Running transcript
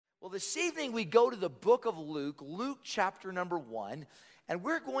This evening we go to the book of Luke, Luke chapter number 1, and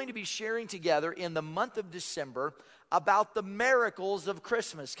we're going to be sharing together in the month of December about the miracles of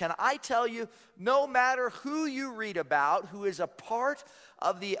Christmas. Can I tell you, no matter who you read about, who is a part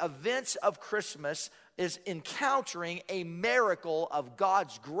of the events of Christmas, is encountering a miracle of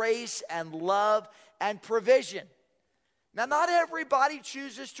God's grace and love and provision. Now, not everybody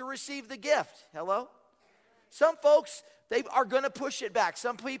chooses to receive the gift. Hello? Some folks, they are going to push it back.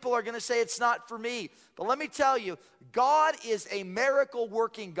 Some people are going to say it's not for me. But let me tell you, God is a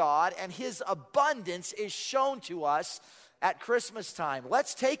miracle-working God, and His abundance is shown to us at Christmas time.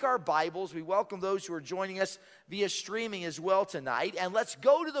 Let's take our Bibles. We welcome those who are joining us via streaming as well tonight. And let's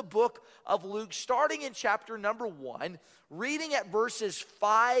go to the book of Luke, starting in chapter number 1, reading at verses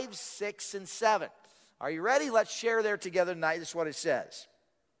 5, 6, and 7. Are you ready? Let's share there together tonight. This is what it says.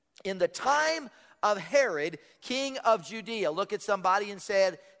 In the time of Herod, king of Judea. Look at somebody and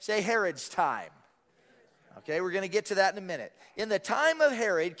say Herod's time. Okay, we're going to get to that in a minute. In the time of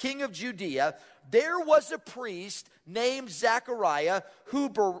Herod, king of Judea, there was a priest named Zechariah who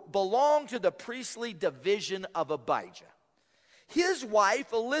belonged to the priestly division of Abijah. His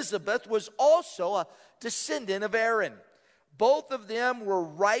wife Elizabeth was also a descendant of Aaron. Both of them were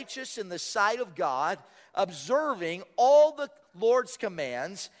righteous in the sight of God, observing all the Lord's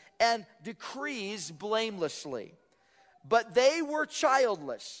commands and decrees blamelessly. But they were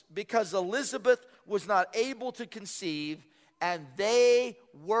childless because Elizabeth was not able to conceive, and they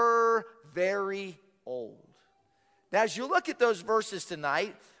were very old. Now, as you look at those verses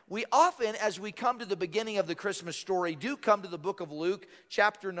tonight, we often, as we come to the beginning of the Christmas story, do come to the book of Luke,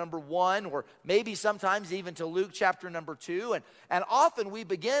 chapter number 1, or maybe sometimes even to Luke, chapter number 2. And often we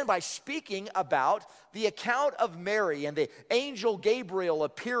begin by speaking about the account of Mary and the angel Gabriel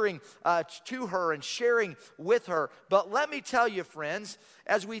appearing to her and sharing with her. But let me tell you, friends,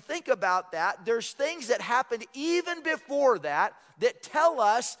 as we think about that, there's things that happened even before that that tell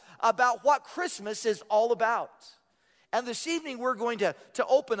us about what Christmas is all about. And this evening, we're going to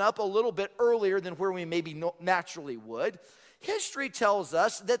open up a little bit earlier than where we maybe naturally would. History tells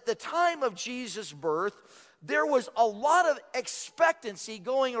us that the time of Jesus' birth, there was a lot of expectancy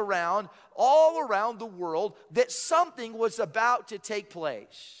going around, all around the world, that something was about to take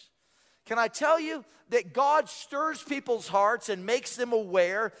place. Can I tell you that God stirs people's hearts and makes them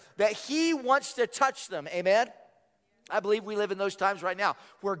aware that He wants to touch them? Amen? I believe we live in those times right now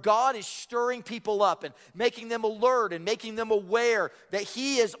where God is stirring people up and making them alert and making them aware that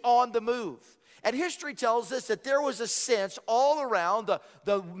He is on the move. And history tells us that there was a sense all around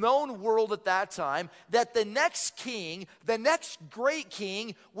the known world at that time that the next king, the next great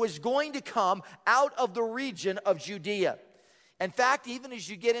king, was going to come out of the region of Judea. In fact, even as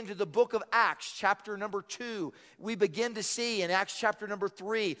you get into the book of Acts, chapter number 2, we begin to see in Acts chapter number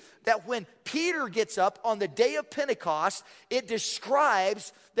 3 that when Peter gets up on the day of Pentecost, it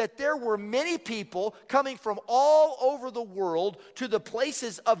describes that there were many people coming from all over the world to the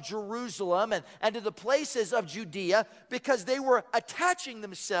places of Jerusalem and to the places of Judea because they were attaching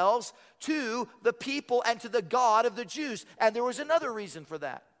themselves to the people and to the God of the Jews. And there was another reason for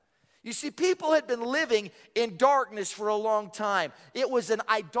that. You see, people had been living in darkness for a long time. It was an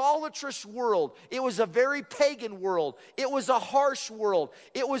idolatrous world. It was a very pagan world. It was a harsh world.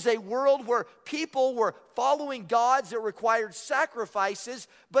 It was a world where people were following gods that required sacrifices,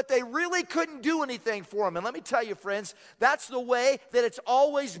 but they really couldn't do anything for them. And let me tell you, friends, that's the way that it's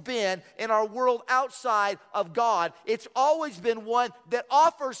always been in our world outside of God. It's always been one that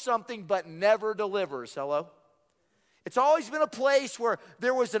offers something but never delivers. Hello? It's always been a place where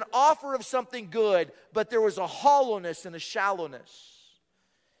there was an offer of something good, but there was a hollowness and a shallowness.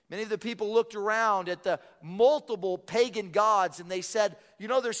 Many of the people looked around at the multiple pagan gods and they said, you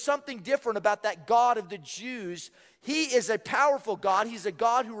know, there's something different about that God of the Jews. He is a powerful God. He's a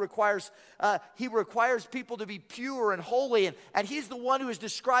God who requires people to be pure and holy, and He's the one who is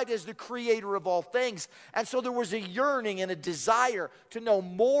described as the creator of all things. And so there was a yearning and a desire to know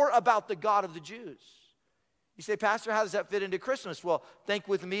more about the God of the Jews. You say, Pastor, how does that fit into Christmas? Well, think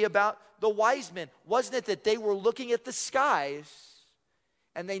with me about the wise men. Wasn't it that they were looking at the skies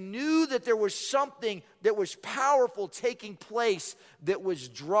and they knew that there was something that was powerful taking place that was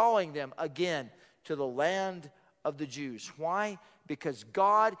drawing them again to the land of the Jews? Why? Because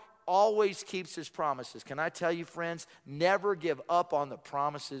God always keeps His promises. Can I tell you, friends, never give up on the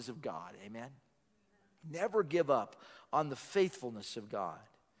promises of God. Amen? Never give up on the faithfulness of God.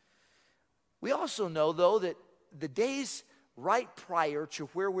 We also know, though, that the days right prior to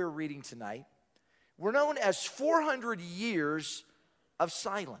where we're reading tonight were known as 400 years of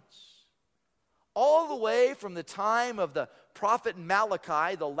silence. All the way from the time of the prophet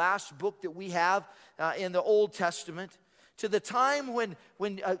Malachi, the last book that we have in the Old Testament, to the time when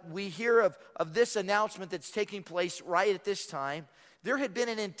we hear of this announcement that's taking place right at this time, there had been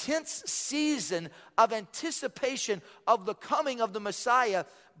an intense season of anticipation of the coming of the Messiah,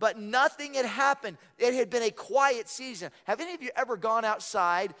 but nothing had happened. It had been a quiet season. Have any of you ever gone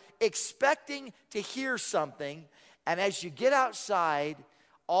outside expecting to hear something, and as you get outside,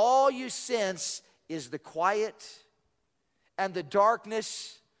 all you sense is the quiet and the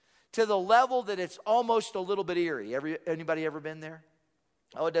darkness to the level that it's almost a little bit eerie? Anybody ever been there?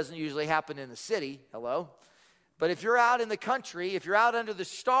 Oh, it doesn't usually happen in the city. Hello? But if you're out in the country, if you're out under the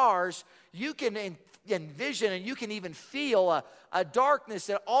stars, you can envision and you can even feel a darkness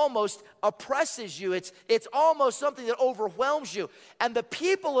that almost oppresses you. It's almost something that overwhelms you. And the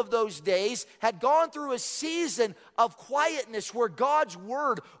people of those days had gone through a season of quietness where God's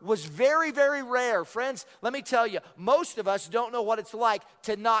word was very, very rare. Friends, let me tell you, most of us don't know what it's like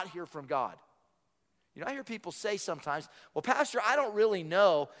to not hear from God. You know, I hear people say sometimes, well, Pastor, I don't really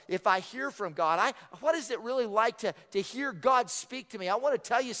know if I hear from God. What is it really like to hear God speak to me? I want to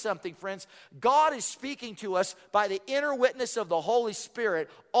tell you something, friends. God is speaking to us by the inner witness of the Holy Spirit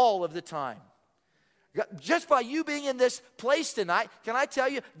all of the time. Just by you being in this place tonight, can I tell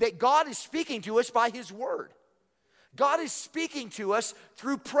you that God is speaking to us by His Word? God is speaking to us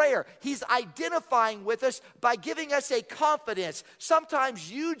through prayer. He's identifying with us by giving us a confidence.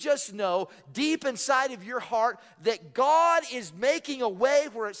 Sometimes you just know deep inside of your heart that God is making a way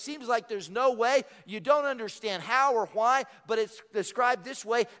where it seems like there's no way. You don't understand how or why, but it's described this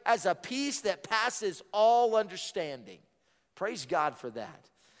way as a peace that passes all understanding. Praise God for that.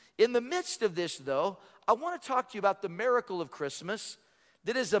 In the midst of this, though, I want to talk to you about the miracle of Christmas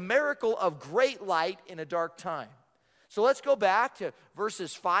that is a miracle of great light in a dark time. So let's go back to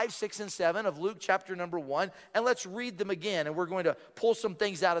verses 5, 6, and 7 of Luke chapter number 1, and let's read them again, and we're going to pull some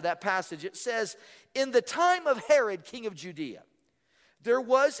things out of that passage. It says, in the time of Herod, king of Judea, there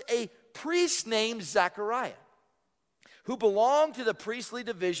was a priest named Zechariah, who belonged to the priestly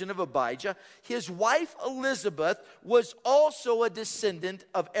division of Abijah. His wife Elizabeth was also a descendant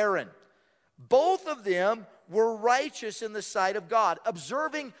of Aaron. Both of them were righteous in the sight of God,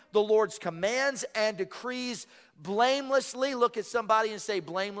 observing the Lord's commands and decrees blamelessly. Look at somebody and say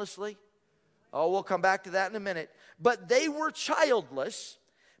blamelessly. Oh, we'll come back to that in a minute. But they were childless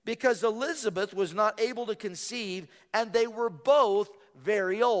because Elizabeth was not able to conceive, and they were both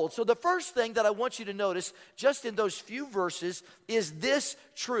very old. So the first thing that I want you to notice just in those few verses is this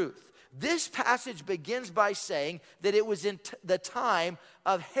truth. This passage begins by saying that it was in the time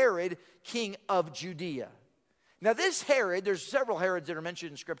of Herod, king of Judea. Now this Herod, there's several Herods that are mentioned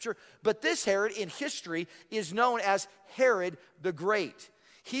in Scripture, but this Herod in history is known as Herod the Great.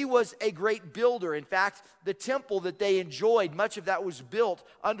 He was a great builder. In fact, the temple that they enjoyed, much of that was built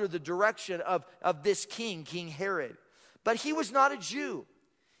under the direction of this king, King Herod. But he was not a Jew.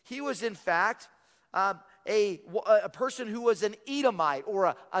 He was in fact a person who was an Edomite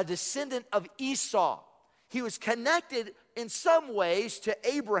or a descendant of Esau. He was connected in some ways to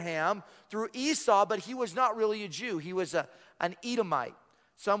Abraham through Esau, but he was not really a Jew. He was an Edomite.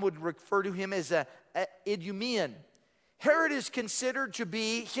 Some would refer to him as an Idumean. Herod is considered to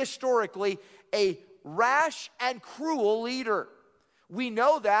be historically a rash and cruel leader. We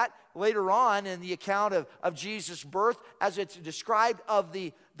know that later on in the account of Jesus' birth, as it's described of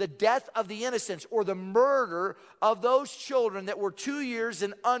the death of the innocents or the murder of those children that were 2 years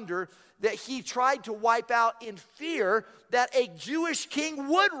and under, that he tried to wipe out in fear that a Jewish king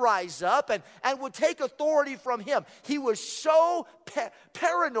would rise up and would take authority from him. He was so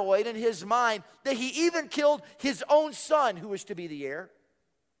paranoid in his mind that he even killed his own son, who was to be the heir,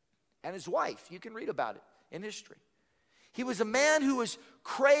 and his wife. You can read about it in history. He was a man who was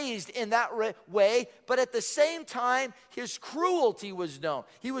crazed in that way, but at the same time, his cruelty was known.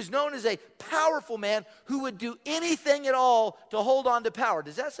 He was known as a powerful man who would do anything at all to hold on to power.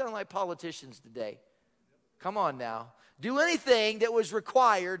 Does that sound like politicians today? Come on now. Do anything that was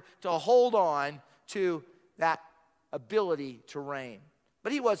required to hold on to that ability to reign.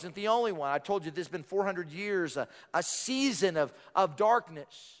 But he wasn't the only one. I told you this has been 400 years, a season of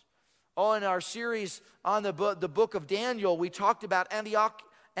darkness. Oh, in our series on the book of Daniel, we talked about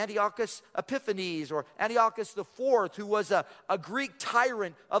Antiochus Epiphanes, or Antiochus IV, who was a Greek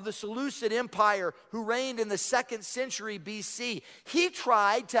tyrant of the Seleucid Empire who reigned in the 2nd century BC. He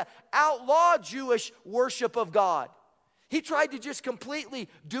tried to outlaw Jewish worship of God. He tried to just completely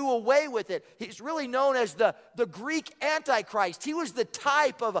do away with it. He's really known as the Greek Antichrist. He was the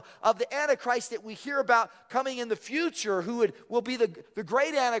type of the Antichrist that we hear about coming in the future, who will be the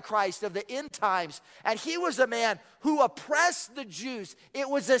great Antichrist of the end times. And he was a man who oppressed the Jews. It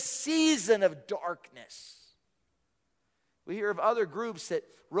was a season of darkness. We hear of other groups that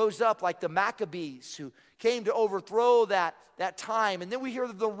rose up, like the Maccabees, who came to overthrow that time. And then we hear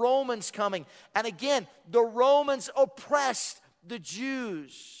of the Romans coming. And again, the Romans oppressed the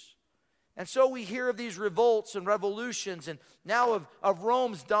Jews. And so we hear of these revolts and revolutions, and now of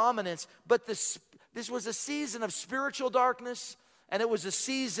Rome's dominance. But this was a season of spiritual darkness, and it was a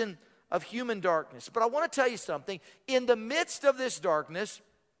season of human darkness. But I want to tell you something. In the midst of this darkness,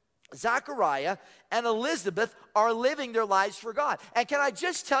 Zachariah and Elizabeth are living their lives for God. And can I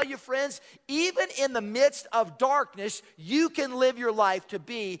just tell you, friends, even in the midst of darkness, you can live your life to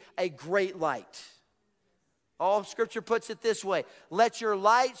be a great light. Oh, Scripture puts it this way: let your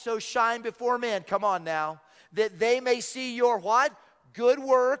light so shine before men, come on now, that they may see your what? Good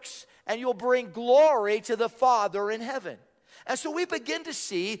works, and you'll bring glory to the Father in heaven. And so we begin to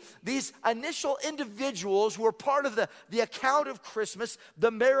see these initial individuals who are part of the account of Christmas, the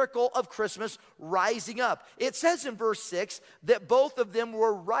miracle of Christmas, rising up. It says in verse 6 that both of them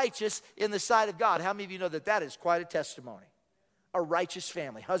were righteous in the sight of God. How many of you know that that is quite a testimony? A righteous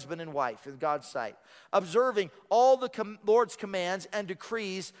family, husband and wife in God's sight, observing all the Lord's commands and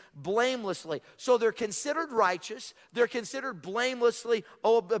decrees blamelessly. So they're considered righteous. They're considered blamelessly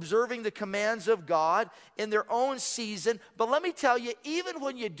observing the commands of God in their own season. But let me tell you, even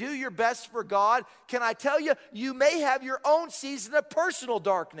when you do your best for God, can I tell you, you may have your own season of personal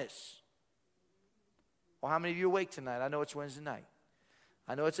darkness. Well, how many of you are awake tonight? I know it's Wednesday night.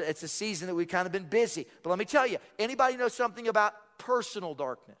 I know it's a season that we've kind of been busy. But let me tell you, anybody know something about personal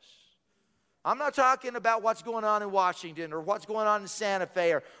darkness? I'm not talking about what's going on in Washington or what's going on in Santa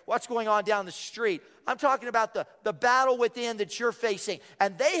Fe or what's going on down the street. I'm talking about the battle within that you're facing.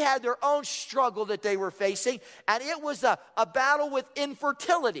 And they had their own struggle that they were facing. And it was a battle with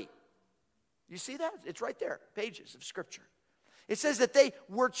infertility. You see that? It's right there, pages of Scripture. It says that they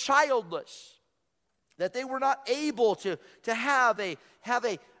were childless, that they were not able to have a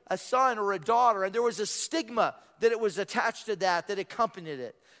son or a daughter, and there was a stigma that it was attached to that accompanied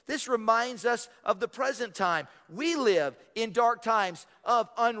it. This reminds us of the present time. We live in dark times of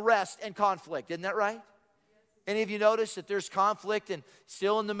unrest and conflict. Isn't that right? Any of you notice that there's conflict and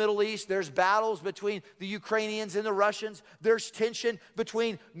still in the Middle East? There's battles between the Ukrainians and the Russians. There's tension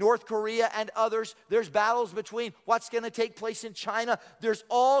between North Korea and others. There's battles between what's going to take place in China. There's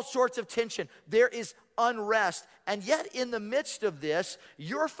all sorts of tension. There is unrest. And yet in the midst of this,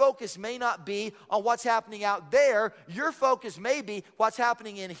 your focus may not be on what's happening out there. Your focus may be what's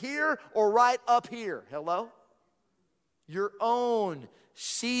happening in here or right up here. Hello? Your own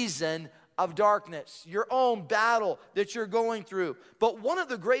season of darkness, your own battle that you're going through. But one of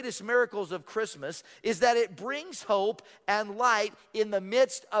the greatest miracles of Christmas is that it brings hope and light in the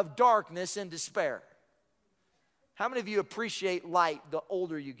midst of darkness and despair. How many of you appreciate light the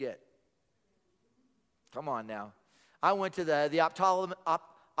older you get? Come on now. I went to the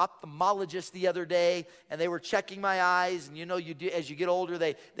ophthalmologist the other day, and they were checking my eyes. And you know, you do, as you get older,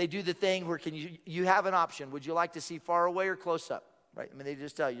 they do the thing where you have an option. Would you like to see far away or close up? Right? I mean, they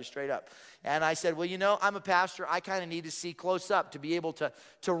just tell you straight up. And I said, well, you know, I'm a pastor. I kind of need to see close up to be able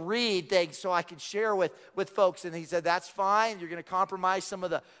to read things so I can share with folks. And he said, that's fine. You're going to compromise some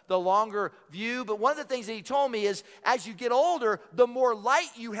of the longer view. But one of the things that he told me is, as you get older, the more light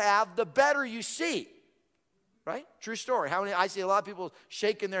you have, the better you see. Right? True story. I see a lot of people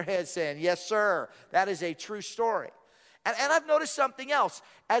shaking their heads saying, yes, sir. That is a true story. And I've noticed something else.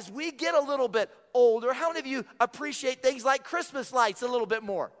 As we get a little bit older, how many of you appreciate things like Christmas lights a little bit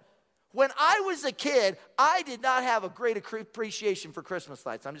more? When I was a kid, I did not have a great appreciation for Christmas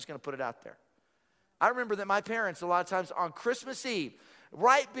lights. I'm just going to put it out there. I remember that my parents, a lot of times on Christmas Eve,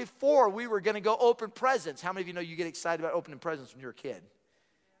 right before we were going to go open presents. How many of you know you get excited about opening presents when you're a kid?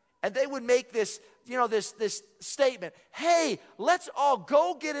 And they would make this, you know, this statement, hey, let's all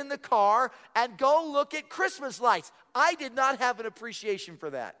go get in the car and go look at Christmas lights. I did not have an appreciation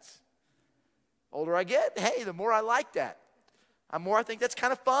for that. Older I get, hey, the more I like that. The more I think that's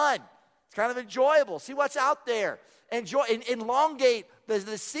kind of fun. It's kind of enjoyable. See what's out there. Enjoy, elongate the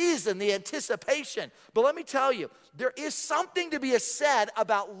season, the anticipation. But let me tell you, there is something to be said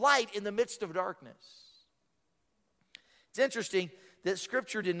about light in the midst of darkness. It's interesting that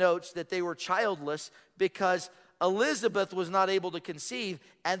Scripture denotes that they were childless because Elizabeth was not able to conceive.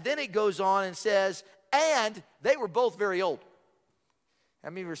 And then it goes on and says, and they were both very old. How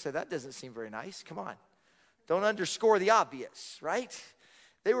many of you said, that doesn't seem very nice? Come on. Don't underscore the obvious, right?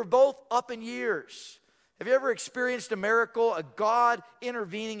 They were both up in years. Have you ever experienced a miracle, a God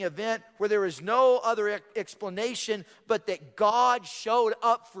intervening event where there is no other explanation but that God showed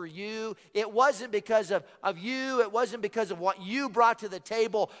up for you? It wasn't because of you. It wasn't because of what you brought to the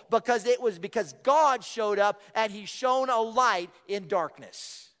table, because it was because God showed up and he shone a light in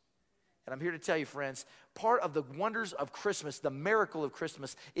darkness. And I'm here to tell you, friends, part of the wonders of Christmas, the miracle of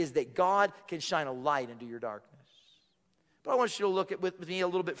Christmas, is that God can shine a light into your darkness. But I want you to look at with me a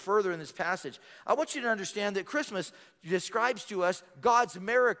little bit further in this passage. I want you to understand that Christmas describes to us God's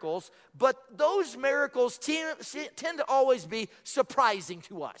miracles, but those miracles tend to always be surprising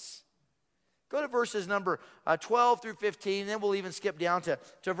to us. Go to verses number 12 through 15, and then we'll even skip down to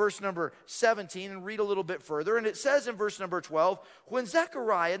verse number 17 and read a little bit further. And it says in verse number 12, when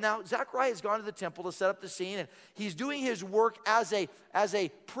Zechariah has gone to the temple to set up the scene, and he's doing his work as a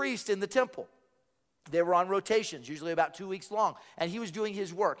priest in the temple. They were on rotations, usually about 2 weeks long, and he was doing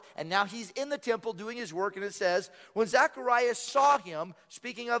his work. And now he's in the temple doing his work, and it says, when Zechariah saw him,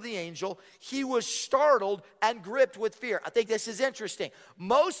 speaking of the angel, he was startled and gripped with fear. I think this is interesting.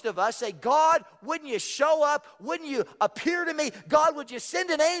 Most of us say, God, wouldn't you show up? Wouldn't you appear to me? God, would you send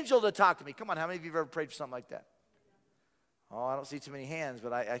an angel to talk to me? Come on, how many of you have ever prayed for something like that? Oh, I don't see too many hands,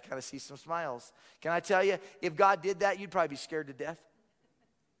 but I kind of see some smiles. Can I tell you, if God did that, you'd probably be scared to death.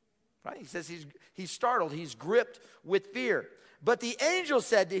 Right? He says he's startled, he's gripped with fear. But the angel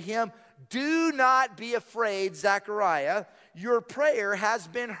said to him, do not be afraid, Zechariah. Your prayer has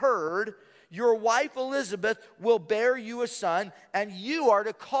been heard. Your wife Elizabeth will bear you a son, and you are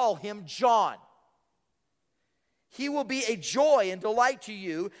to call him John. He will be a joy and delight to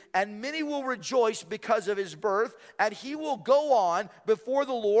you, and many will rejoice because of his birth, and he will go on before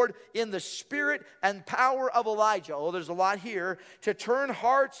the Lord in the spirit and power of Elijah. Oh, there's a lot here. To turn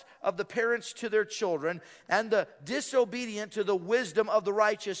hearts of the parents to their children, and the disobedient to the wisdom of the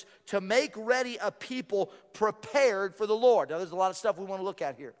righteous, to make ready a people prepared for the Lord. Now, there's a lot of stuff we want to look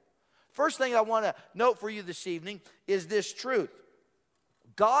at here. First thing I want to note for you this evening is this truth.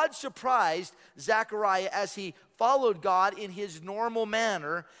 God surprised Zechariah as he followed God in his normal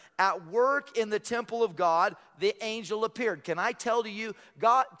manner. At work in the temple of God, the angel appeared. Can I tell you,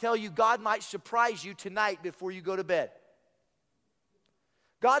 God might surprise you tonight before you go to bed.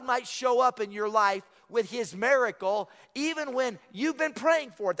 God might show up in your life with his miracle even when you've been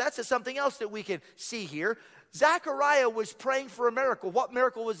praying for it. That's something else that we can see here. Zechariah was praying for a miracle. What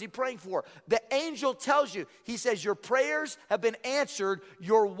miracle was he praying for? The angel tells you, he says, your prayers have been answered.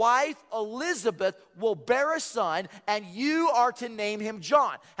 Your wife, Elizabeth, will bear a son, and you are to name him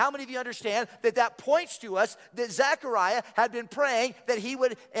John. How many of you understand that points to us that Zechariah had been praying that he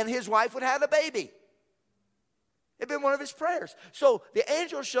would and his wife would have a baby? It had been one of his prayers. So the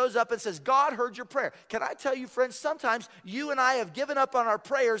angel shows up and says, God heard your prayer. Can I tell you, friends, sometimes you and I have given up on our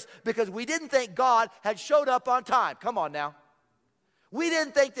prayers because we didn't think God had showed up on time. Come on now. We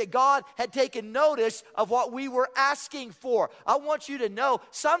didn't think that God had taken notice of what we were asking for. I want you to know,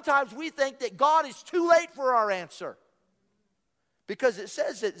 sometimes we think that God is too late for our answer. Because it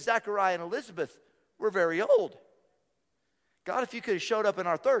says that Zechariah and Elizabeth were very old. God, if you could have showed up in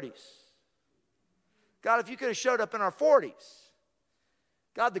our 30s. God, if you could have showed up in our 40s.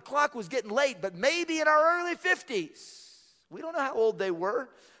 God, the clock was getting late, but maybe in our early 50s. We don't know how old they were,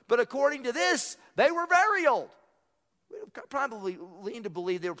 but according to this, they were very old. We probably lean to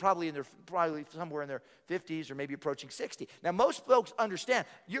believe they were probably somewhere in their 50s or maybe approaching 60. Now, most folks understand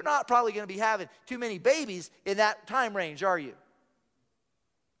you're not probably going to be having too many babies in that time range, are you?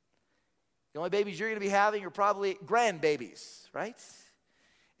 The only babies you're going to be having are probably grandbabies, right?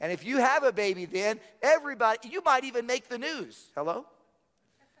 And if you have a baby then, you might even make the news. Hello?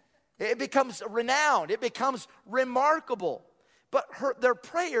 It becomes renowned. It becomes remarkable. But their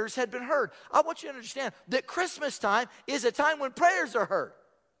prayers had been heard. I want you to understand that Christmas time is a time when prayers are heard.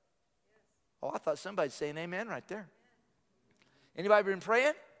 Oh, I thought somebody'd say an amen right there. Anybody been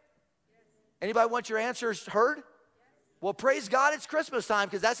praying? Anybody want your answers heard? Well, praise God, it's Christmas time,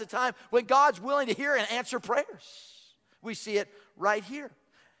 because that's a time when God's willing to hear and answer prayers. We see it right here.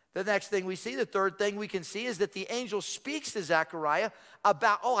 The next thing we see, the third thing we can see, is that the angel speaks to Zechariah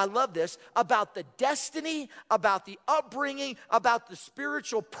about, oh, I love this, about the destiny, about the upbringing, about the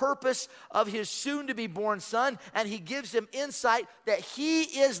spiritual purpose of his soon-to-be-born son, and he gives him insight that he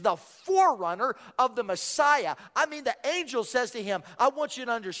is the forerunner of the Messiah. I mean, the angel says to him, I want you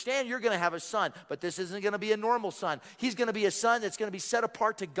to understand you're going to have a son, but this isn't going to be a normal son. He's going to be a son that's going to be set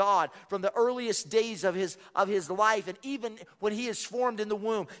apart to God from the earliest days of his life, and even when he is formed in the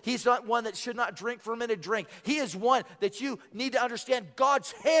womb. He's not one that should not drink fermented drink. He is one that you need to understand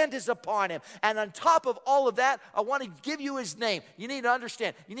God's hand is upon him. And on top of all of that, I want to give you his name. You need to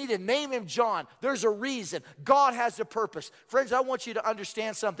understand. You need to name him John. There's a reason. God has a purpose. Friends, I want you to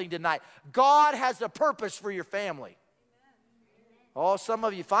understand something tonight. God has a purpose for your family. Oh, some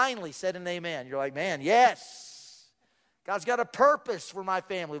of you finally said an amen. You're like, man, yes. God's got a purpose for my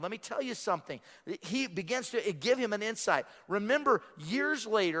family. Let me tell you something. He begins to give him an insight. Remember, years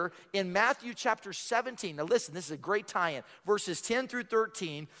later in Matthew chapter 17, now listen, this is a great tie-in. Verses 10 through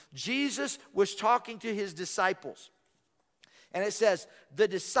 13, Jesus was talking to his disciples. And it says, the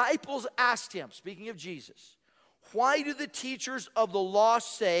disciples asked him, speaking of Jesus, why do the teachers of the law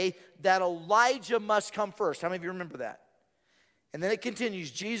say that Elijah must come first? How many of you remember that? And then it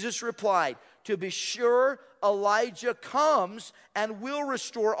continues, Jesus replied, to be sure, Elijah comes and will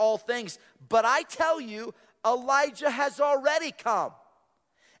restore all things. But I tell you, Elijah has already come.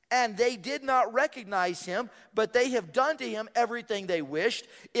 And they did not recognize him, but they have done to him everything they wished.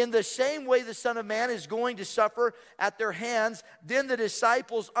 In the same way the Son of Man is going to suffer at their hands. Then the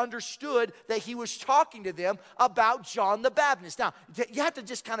disciples understood that he was talking to them about John the Baptist. Now, you have to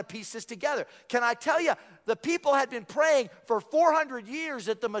just kind of piece this together. Can I tell you, the people had been praying for 400 years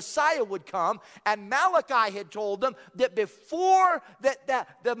that the Messiah would come, and Malachi had told them that before that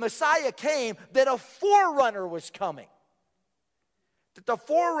the Messiah came, that a forerunner was coming. That the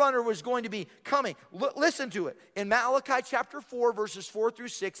forerunner was going to be coming. Listen to it. In Malachi chapter 4, verses 4 through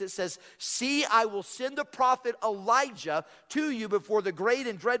 6, it says, see, I will send the prophet Elijah to you before the great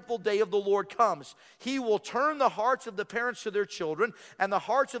and dreadful day of the Lord comes. He will turn the hearts of the parents to their children and the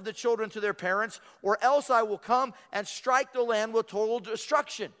hearts of the children to their parents, or else I will come and strike the land with total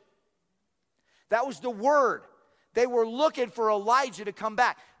destruction. That was the word. They were looking for Elijah to come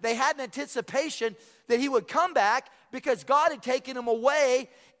back. They had an anticipation that he would come back because God had taken him away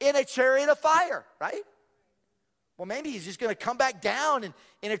in a chariot of fire, right? Well, maybe he's just going to come back down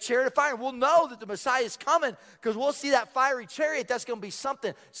in a chariot of fire. We'll know that the Messiah is coming because we'll see that fiery chariot. That's going to be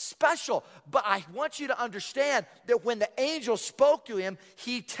something special. But I want you to understand that when the angel spoke to him,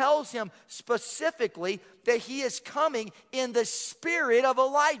 he tells him specifically that he is coming in the spirit of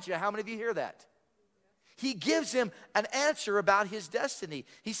Elijah. How many of you hear that? He gives him an answer about his destiny.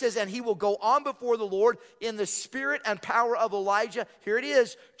 He says, and he will go on before the Lord in the spirit and power of Elijah. Here it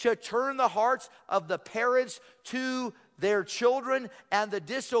is, to turn the hearts of the parents to their children and the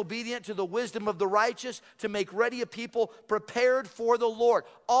disobedient to the wisdom of the righteous, to make ready a people prepared for the Lord.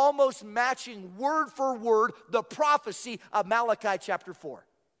 Almost matching word for word the prophecy of Malachi chapter 4.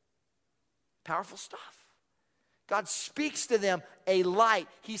 Powerful stuff. God speaks to them a light.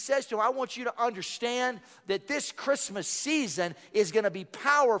 He says to them, I want you to understand that this Christmas season is going to be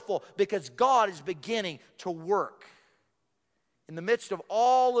powerful because God is beginning to work. In the midst of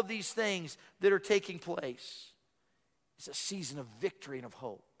all of these things that are taking place, it's a season of victory and of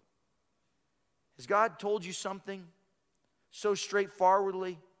hope. Has God told you something so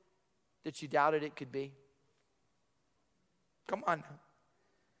straightforwardly that you doubted it could be? Come on now.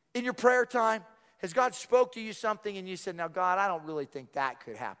 In your prayer time, has God spoke to you something and you said, now God, I don't really think that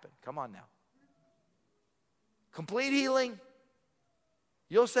could happen. Come on now. Complete healing.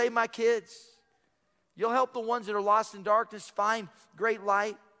 You'll save my kids. You'll help the ones that are lost in darkness find great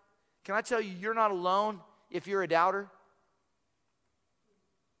light. Can I tell you, you're not alone if you're a doubter.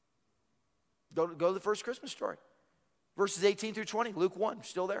 Go to the first Christmas story. Verses 18 through 20, Luke 1,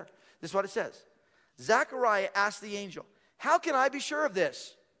 still there. This is what it says. Zechariah asked the angel, how can I be sure of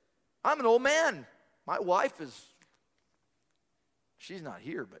this? I'm an old man. My wife she's not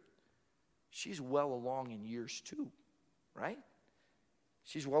here, but she's well along in years too, right?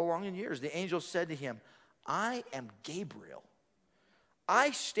 She's well along in years. The angel said to him, I am Gabriel.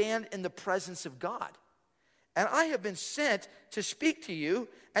 I stand in the presence of God, and I have been sent to speak to you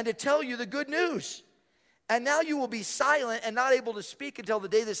and to tell you the good news. And now you will be silent and not able to speak until the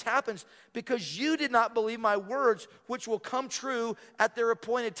day this happens, because you did not believe my words, which will come true at their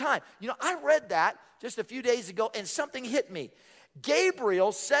appointed time. You know, I read that just a few days ago, and something hit me.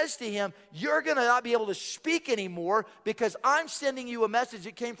 Gabriel says to him, you're going to not be able to speak anymore because I'm sending you a message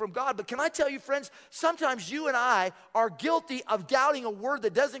that came from God. But can I tell you, friends, sometimes you and I are guilty of doubting a word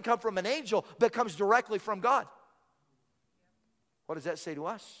that doesn't come from an angel, but comes directly from God. What does that say to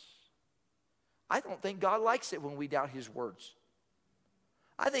us? I don't think God likes it when we doubt his words.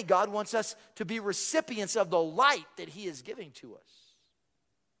 I think God wants us to be recipients of the light that he is giving to us.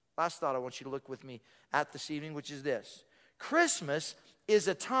 Last thought I want you to look with me at this evening, which is this. Christmas is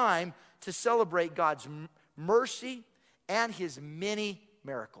a time to celebrate God's mercy and his many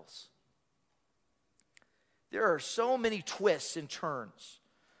miracles. There are so many twists and turns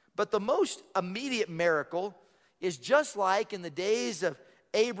But the most immediate miracle is just like in the days of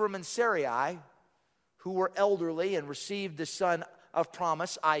Abram and Sarai, who were elderly and received the son of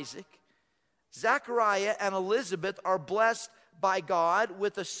promise, Isaac. Zechariah and Elizabeth are blessed by God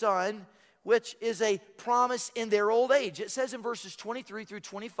with a son, which is a promise in their old age. It says in verses 23 through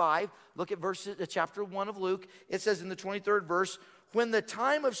 25, look at chapter 1 of Luke. It says in the 23rd verse, when the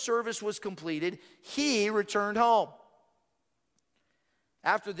time of service was completed, he returned home.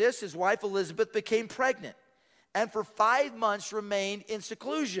 After this, his wife Elizabeth became pregnant, and for 5 months remained in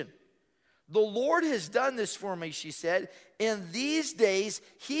seclusion. The Lord has done this for me, she said. In these days,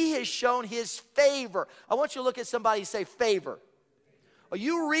 he has shown his favor. I want you to look at somebody and say favor.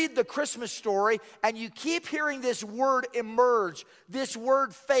 You read the Christmas story and you keep hearing this word emerge, this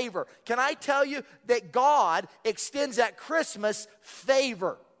word favor. Can I tell you that God extends at Christmas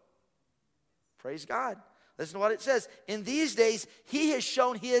favor? Praise God. Listen to what it says. In these days, he has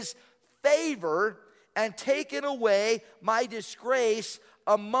shown his favor and taken away my disgrace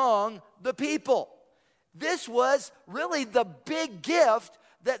among the people. This was really the big gift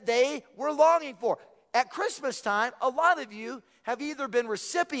that they were longing for. At Christmas time, a lot of you have either been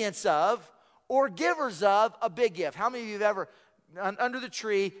recipients of or givers of a big gift. How many of you have ever, under the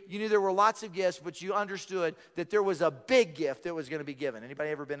tree, you knew there were lots of gifts, but you understood that there was a big gift that was going to be given? Anybody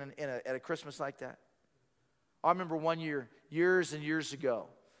ever been at a Christmas like that? I remember one year, years and years ago,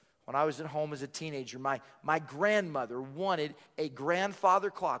 when I was at home as a teenager, my grandmother wanted a grandfather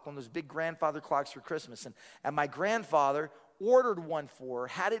clock, one of those big grandfather clocks for Christmas. And my grandfather ordered one for her,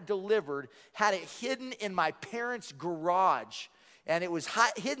 had it delivered, had it hidden in my parents' garage. And it was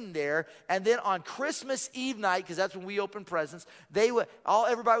hidden there. And then on Christmas Eve night, because that's when we opened presents,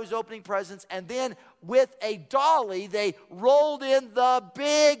 everybody was opening presents. And then with a dolly, they rolled in the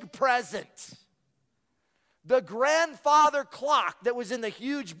big present. The grandfather clock that was in the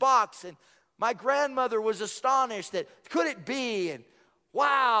huge box. And my grandmother was astonished that, could it be? And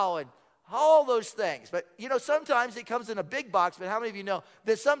wow, and all those things. But, you know, sometimes it comes in a big box, but how many of you know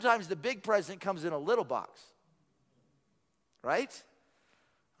that sometimes the big present comes in a little box? Right?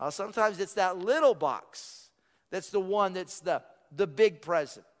 Sometimes it's that little box that's the one that's the big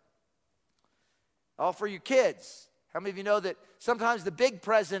present. All for your kids. How many of you know that sometimes the big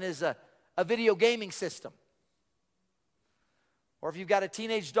present is a video gaming system? Or if you've got a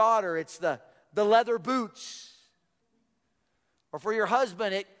teenage daughter, it's the leather boots. Or for your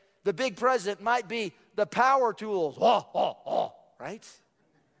husband, the big present might be the power tools. Right?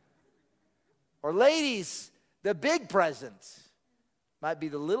 Or ladies, the big present might be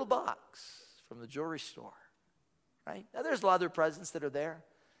the little box from the jewelry store. Right? Now there's a lot of other presents that are there.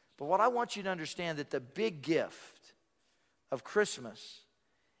 But what I want you to understand that the big gift of Christmas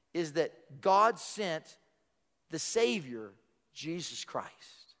is that God sent the Savior, Jesus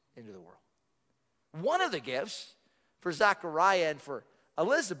Christ, into the world. One of the gifts for Zechariah and for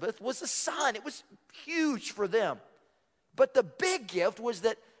Elizabeth was a son. It was huge for them. But the big gift was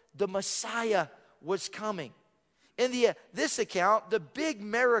that the Messiah was coming. In this account, the big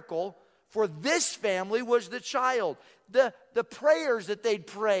miracle for this family was the child. The prayers that they'd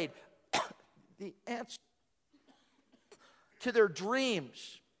prayed, the answer to their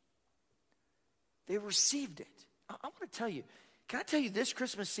dreams, they received it. I want to tell you, can I tell you this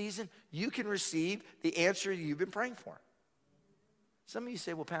Christmas season, you can receive the answer you've been praying for. Some of you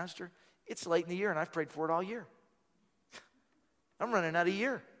say, well, Pastor, it's late in the year and I've prayed for it all year. I'm running out of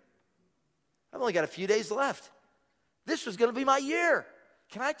year. I've only got a few days left. This was going to be my year.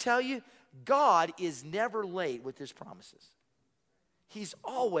 Can I tell you, God is never late with his promises. He's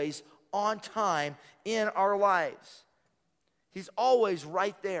always on time in our lives. He's always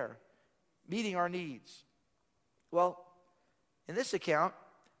right there, meeting our needs. Well, in this account,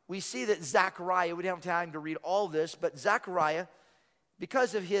 we see that Zechariah, we don't have time to read all this, but Zechariah,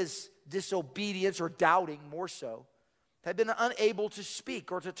 because of his disobedience or doubting more so, had been unable to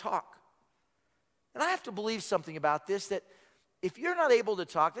speak or to talk. And I have to believe something about this, that if you're not able to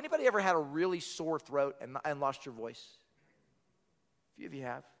talk, anybody ever had a really sore throat and lost your voice? A few of you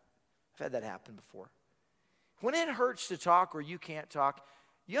have. I've had that happen before. When it hurts to talk or you can't talk,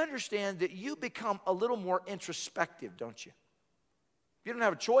 you understand that you become a little more introspective, don't you? You don't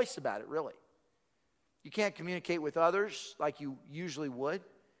have a choice about it, really. You can't communicate with others like you usually would.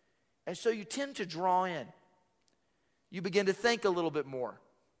 And so you tend to draw in. You begin to think a little bit more.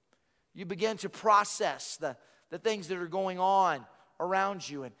 You begin to process the things that are going on around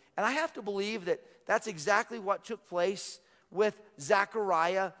you. And I have to believe that that's exactly what took place with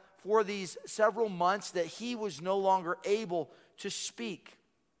Zechariah for these several months that he was no longer able to speak.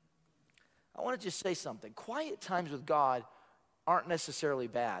 I want to just say something. Quiet times with God aren't necessarily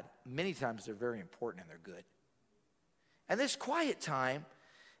bad. Many times they're very important and they're good. And this quiet time,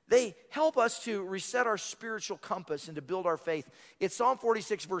 they help us to reset our spiritual compass and to build our faith. It's Psalm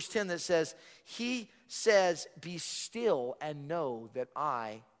 46, verse 10 that says, he says, be still and know that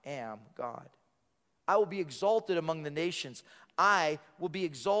I am God. I will be exalted among the nations. I will be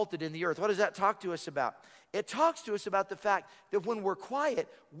exalted in the earth. What does that talk to us about? It talks to us about the fact that when we're quiet,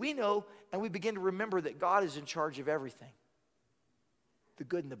 we know and we begin to remember that God is in charge of everything. The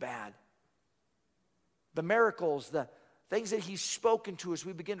good and the bad. The miracles, the things that he's spoken to us,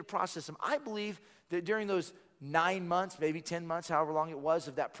 we begin to process them. I believe that during those 9 months, maybe 10 months, however long it was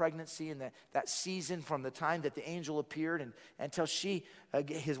of that pregnancy and that season from the time that the angel appeared and until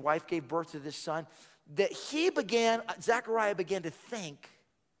his wife gave birth to this son, that Zechariah began to think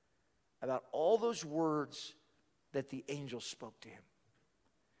about all those words that the angel spoke to him.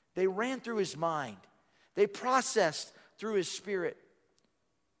 They ran through his mind. They processed through his spirit.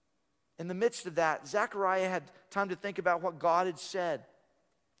 In the midst of that, Zechariah had time to think about what God had said.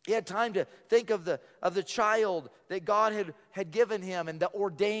 He had time to think of the child that God had given him and the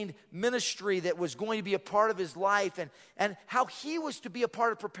ordained ministry that was going to be a part of his life and how he was to be a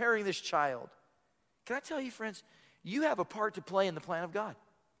part of preparing this child. Can I tell you, friends, you have a part to play in the plan of God.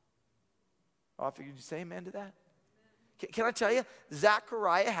 Oh, I figured you'd say amen to that. Can I tell you,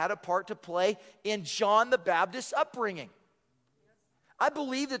 Zechariah had a part to play in John the Baptist's upbringing. I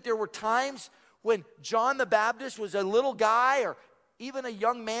believe that there were times when John the Baptist was a little guy or even a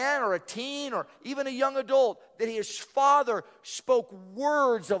young man or a teen or even a young adult, that his father spoke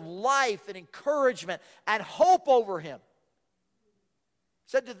words of life and encouragement and hope over him.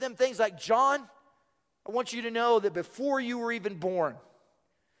 Said to them things like, John, I want you to know that before you were even born,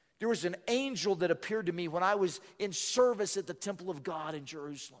 there was an angel that appeared to me when I was in service at the temple of God in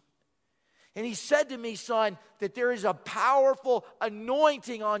Jerusalem. And he said to me, son, that there is a powerful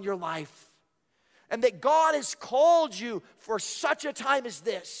anointing on your life. And that God has called you for such a time as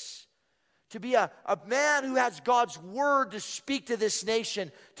this to be a man who has God's word to speak to this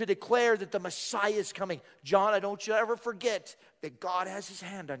nation, to declare that the Messiah is coming. John, I don't want you to ever forget that God has his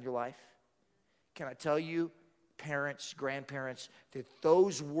hand on your life. Can I tell you, parents, grandparents, that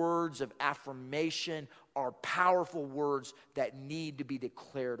those words of affirmation are powerful words that need to be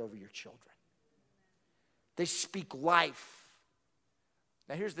declared over your children. They speak life.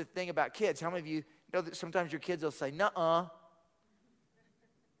 Now here's the thing about kids. How many of you know that sometimes your kids will say, nuh-uh.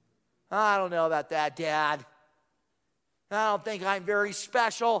 I don't know about that, Dad. I don't think I'm very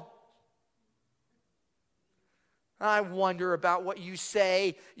special. I wonder about what you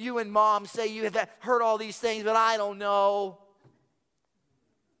say. You and Mom say you have heard all these things, but I don't know.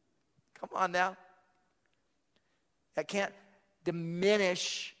 Come on now. That can't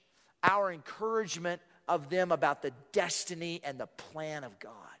diminish our encouragement of them about the destiny and the plan of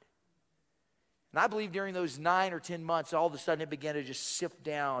God. And I believe during those 9 or 10 months, all of a sudden it began to just sift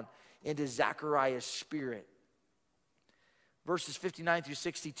down into Zechariah's spirit. Verses 59 through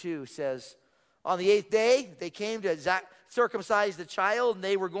 62 says, on the 8th day, they came to circumcise the child, and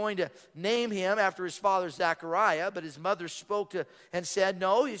they were going to name him after his father Zechariah, but his mother spoke and said,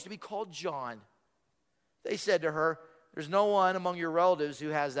 no, he is to be called John. They said to her, there's no one among your relatives who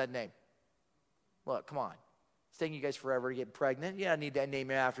has that name. Look, come on. It's taking you guys forever to get pregnant. Yeah, I need that name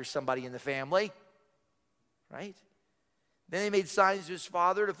after somebody in the family. Right? Then they made signs to his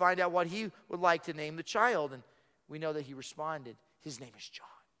father to find out what he would like to name the child. And we know that he responded, his name is John.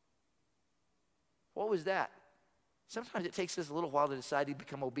 What was that? Sometimes it takes us a little while to decide to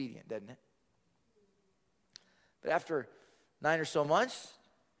become obedient, doesn't it? But after 9 or so months,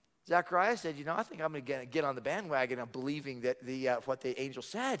 Zechariah said, I think I'm going to get on the bandwagon of believing that what the angel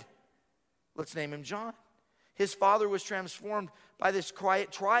said. Let's name him John. His father was transformed by this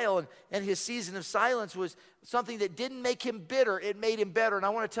quiet trial, and his season of silence was something that didn't make him bitter. It made him better. And I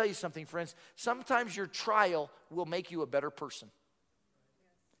want to tell you something, friends. Sometimes your trial will make you a better person.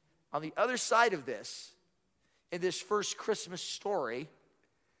 On the other side of this, in this first Christmas story,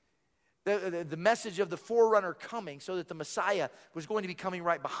 the message of the forerunner coming so that the Messiah was going to be coming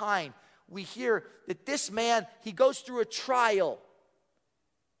right behind, we hear that this man, he goes through a trial.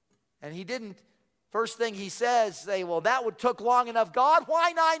 And he didn't, first thing he says, say, well, that took long enough. God,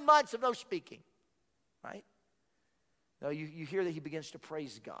 why 9 months of no speaking? Right? No, you hear that he begins to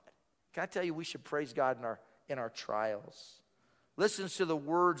praise God. Can I tell you, we should praise God in our trials. Listens to the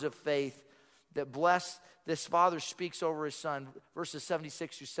words of faith that this father speaks over his son. Verses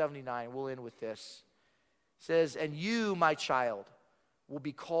 76 through 79, we'll end with this. It says, and you, my child, will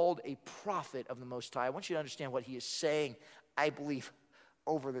be called a prophet of the Most High. I want you to understand what he is saying, I believe,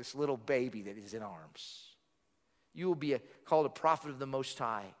 over this little baby that is in arms. You will be called a prophet of the Most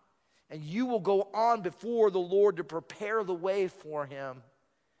High. And you will go on before the Lord to prepare the way for him,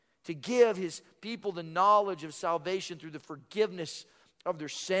 to give his people the knowledge of salvation through the forgiveness of their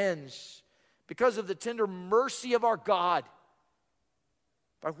sins, because of the tender mercy of our God,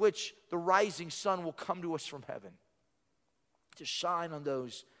 by which the rising sun will come to us from heaven, to shine on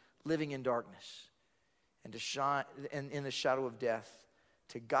those living in darkness, and to shine in the shadow of death,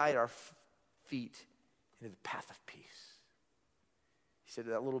 to guide our feet into the path of peace. He said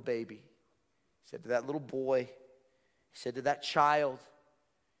to that little baby, he said to that little boy, he said to that child,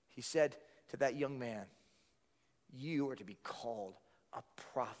 he said to that young man, you are to be called a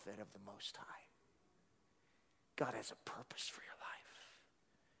prophet of the Most High. God has a purpose for your life.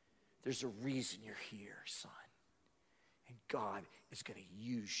 There's a reason you're here, son. And God is going to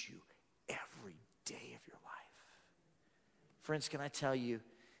use you every day of your life. Friends, can I tell you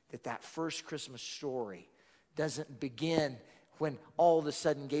that that first Christmas story doesn't begin when all of a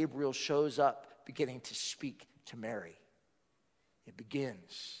sudden Gabriel shows up beginning to speak to Mary. It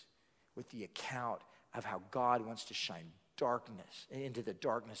begins with the account of how God wants to shine darkness into the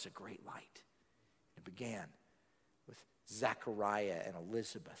darkness a great light. It began with Zechariah and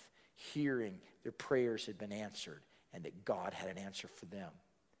Elizabeth hearing their prayers had been answered and that God had an answer for them.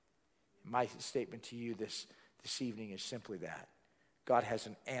 My statement to you this evening is simply that. God has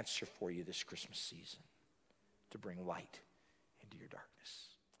an answer for you this Christmas season to bring light